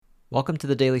Welcome to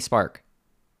the Daily Spark.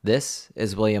 This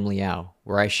is William Liao,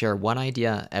 where I share one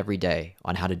idea every day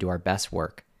on how to do our best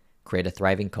work, create a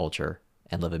thriving culture,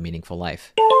 and live a meaningful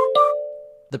life.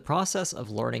 The process of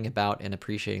learning about and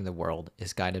appreciating the world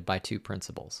is guided by two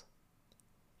principles.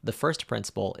 The first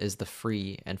principle is the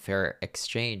free and fair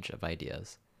exchange of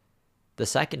ideas. The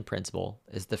second principle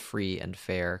is the free and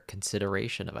fair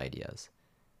consideration of ideas.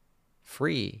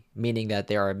 Free, meaning that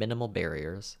there are minimal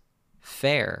barriers.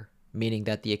 Fair, meaning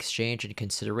that the exchange and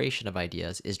consideration of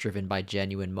ideas is driven by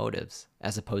genuine motives,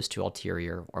 as opposed to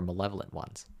ulterior or malevolent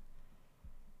ones.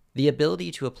 The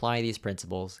ability to apply these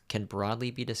principles can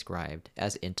broadly be described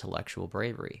as intellectual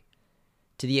bravery.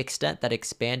 To the extent that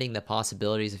expanding the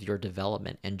possibilities of your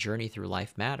development and journey through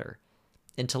life matter,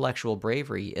 intellectual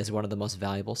bravery is one of the most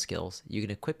valuable skills you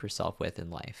can equip yourself with in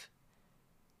life.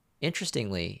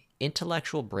 Interestingly,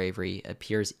 intellectual bravery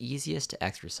appears easiest to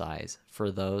exercise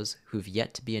for those who've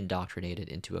yet to be indoctrinated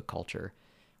into a culture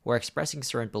where expressing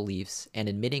certain beliefs and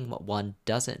admitting what one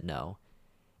doesn't know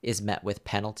is met with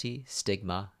penalty,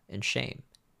 stigma, and shame.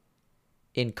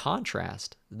 In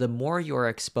contrast, the more you are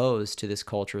exposed to this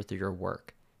culture through your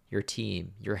work, your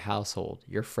team, your household,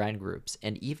 your friend groups,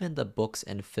 and even the books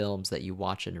and films that you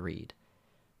watch and read,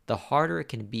 the harder it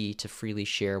can be to freely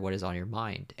share what is on your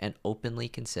mind and openly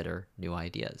consider new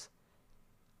ideas.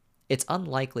 It's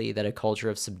unlikely that a culture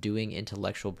of subduing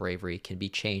intellectual bravery can be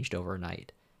changed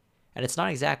overnight, and it's not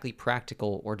exactly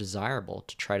practical or desirable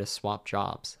to try to swap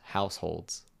jobs,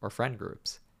 households, or friend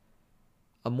groups.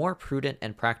 A more prudent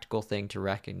and practical thing to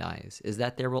recognize is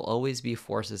that there will always be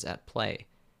forces at play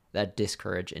that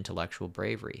discourage intellectual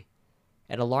bravery,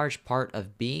 and a large part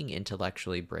of being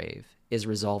intellectually brave is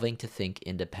resolving to think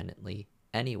independently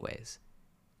anyways.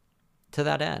 To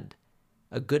that end,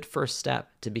 a good first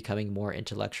step to becoming more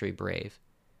intellectually brave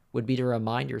would be to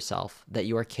remind yourself that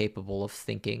you are capable of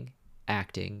thinking,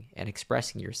 acting, and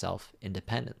expressing yourself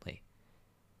independently.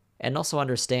 And also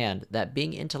understand that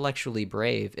being intellectually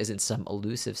brave isn't some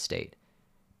elusive state,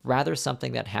 rather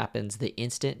something that happens the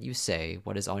instant you say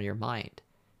what is on your mind.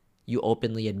 You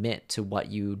openly admit to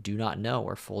what you do not know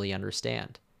or fully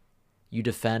understand. You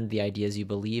defend the ideas you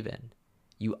believe in.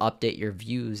 You update your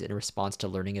views in response to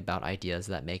learning about ideas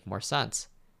that make more sense.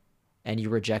 And you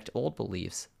reject old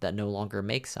beliefs that no longer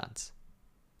make sense.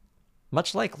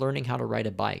 Much like learning how to ride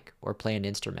a bike or play an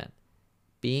instrument,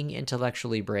 being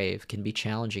intellectually brave can be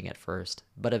challenging at first,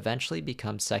 but eventually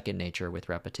becomes second nature with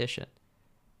repetition.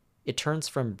 It turns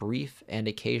from brief and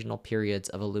occasional periods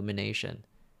of illumination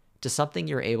to something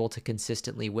you're able to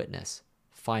consistently witness,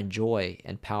 find joy,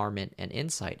 empowerment, and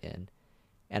insight in,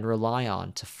 and rely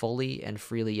on to fully and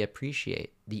freely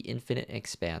appreciate the infinite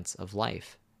expanse of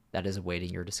life that is awaiting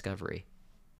your discovery.